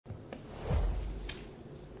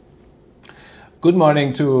Good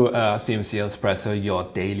morning to CMC Espresso, your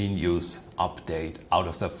daily news update out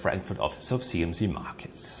of the Frankfurt office of CMC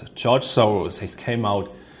Markets. George Soros has came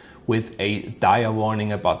out with a dire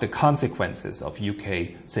warning about the consequences of UK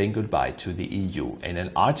saying goodbye to the EU. In an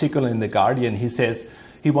article in The Guardian, he says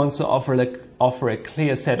he wants to offer a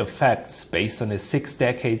clear set of facts based on his 6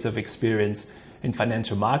 decades of experience in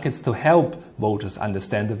financial markets to help voters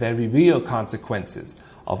understand the very real consequences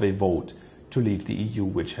of a vote to leave the EU,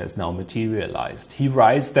 which has now materialized. He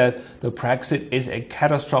writes that the Brexit is a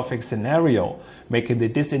catastrophic scenario, making the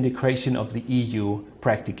disintegration of the EU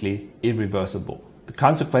practically irreversible. The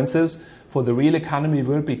consequences for the real economy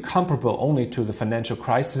will be comparable only to the financial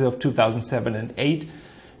crisis of 2007 and 2008.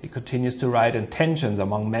 It continues to write, and tensions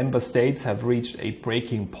among member states have reached a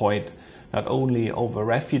breaking point, not only over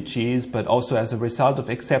refugees, but also as a result of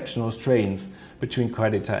exceptional strains between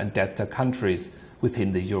creditor and debtor countries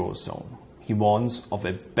within the Eurozone. He warns of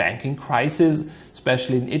a banking crisis,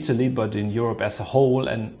 especially in Italy, but in Europe as a whole,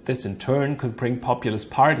 and this in turn could bring populist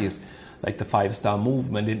parties like the Five Star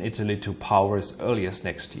Movement in Italy to power as early as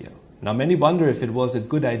next year. Now, many wonder if it was a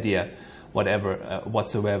good idea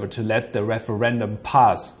whatsoever to let the referendum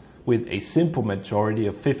pass with a simple majority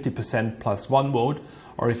of 50% plus one vote,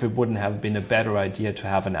 or if it wouldn't have been a better idea to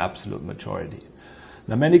have an absolute majority.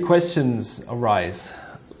 Now, many questions arise,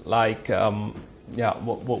 like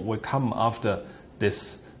what will come after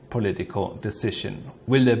this political decision?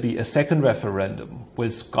 Will there be a second referendum?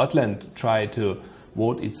 Will Scotland try to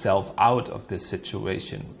vote itself out of this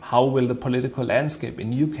situation? How will the political landscape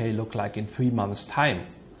in UK look like in 3 months' time?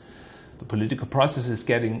 The political process is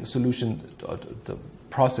getting solutions, the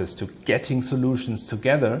process to getting solutions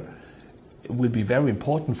together will be very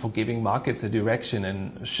important for giving markets a direction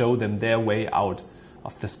and show them their way out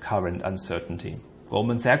of this current uncertainty.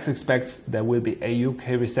 Goldman Sachs expects there will be a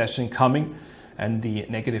UK recession coming, and the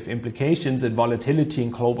negative implications and volatility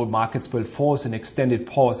in global markets will force an extended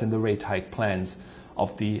pause in the rate hike plans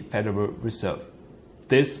of the Federal Reserve.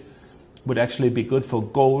 This would actually be good for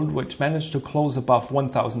gold, which managed to close above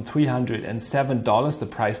 $1,307, the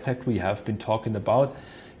price tag we have been talking about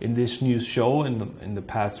in this news show in the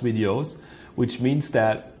past videos, which means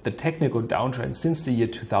that the technical downtrend since the year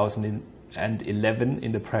 2011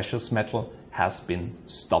 in the precious metal has been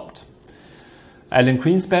stopped. Alan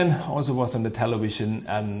Greenspan also was on the television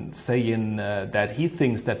and saying that he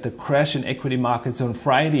thinks that the crash in equity markets on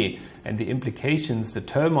Friday and the implications the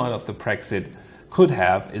turmoil of the Brexit could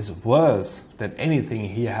have is worse than anything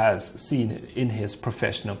he has seen in his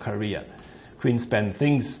professional career. Greenspan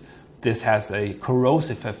thinks this has a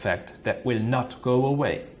corrosive effect that will not go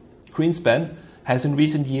away. Greenspan has in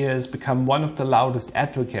recent years become one of the loudest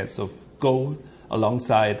advocates of gold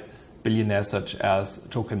alongside billionaires such as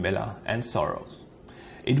Druckenmiller and Soros.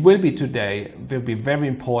 It will be very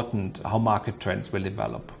important how market trends will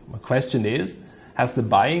develop. The question is, has the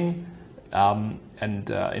buying and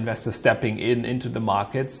investors stepping into the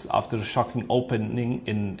markets after the shocking opening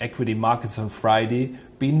in equity markets on Friday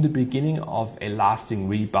been the beginning of a lasting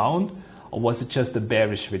rebound, or was it just a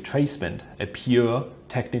bearish retracement, a pure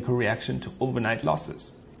technical reaction to overnight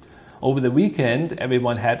losses? Over the weekend,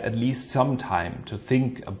 everyone had at least some time to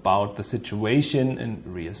think about the situation and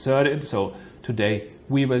reassert it. So today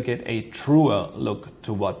we will get a truer look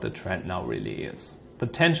to what the trend now really is.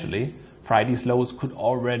 Potentially, Friday's lows could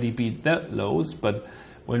already be the lows, but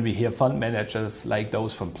when we hear fund managers like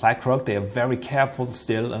those from Blackrock, they are very careful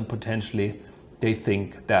still, and potentially they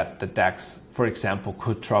think that the DAX, for example,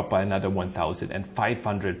 could drop by another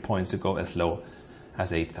 1,500 points to go as low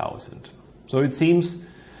as 8,000. So it seems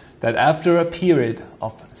that after a period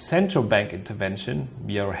of central bank intervention,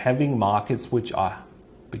 we are having markets which are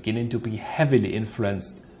beginning to be heavily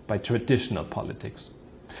influenced by traditional politics.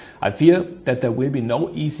 I fear that there will be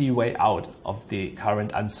no easy way out of the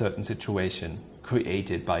current uncertain situation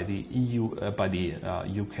created by the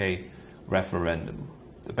UK referendum.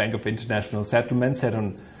 The Bank of International Settlements said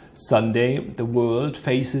on Sunday the world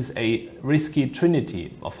faces a risky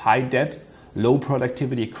trinity of high debt, low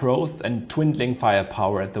productivity growth and dwindling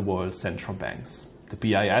firepower at the world's central banks. The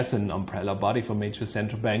BIS, an umbrella body for major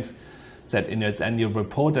central banks, said in its annual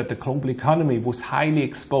report that the global economy was highly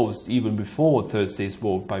exposed even before Thursday's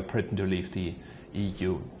vote by Britain to leave the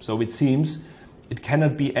EU. So it seems it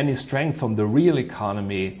cannot be any strength from the real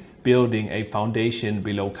economy building a foundation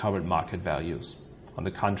below current market values. On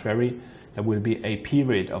the contrary, there will be a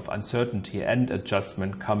period of uncertainty and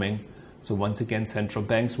adjustment coming. So once again, central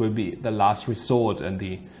banks will be the last resort, and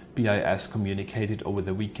the BIS communicated over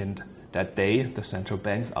the weekend that the central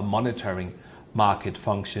banks, are monitoring market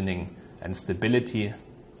functioning and stability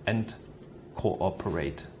and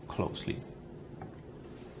cooperate closely.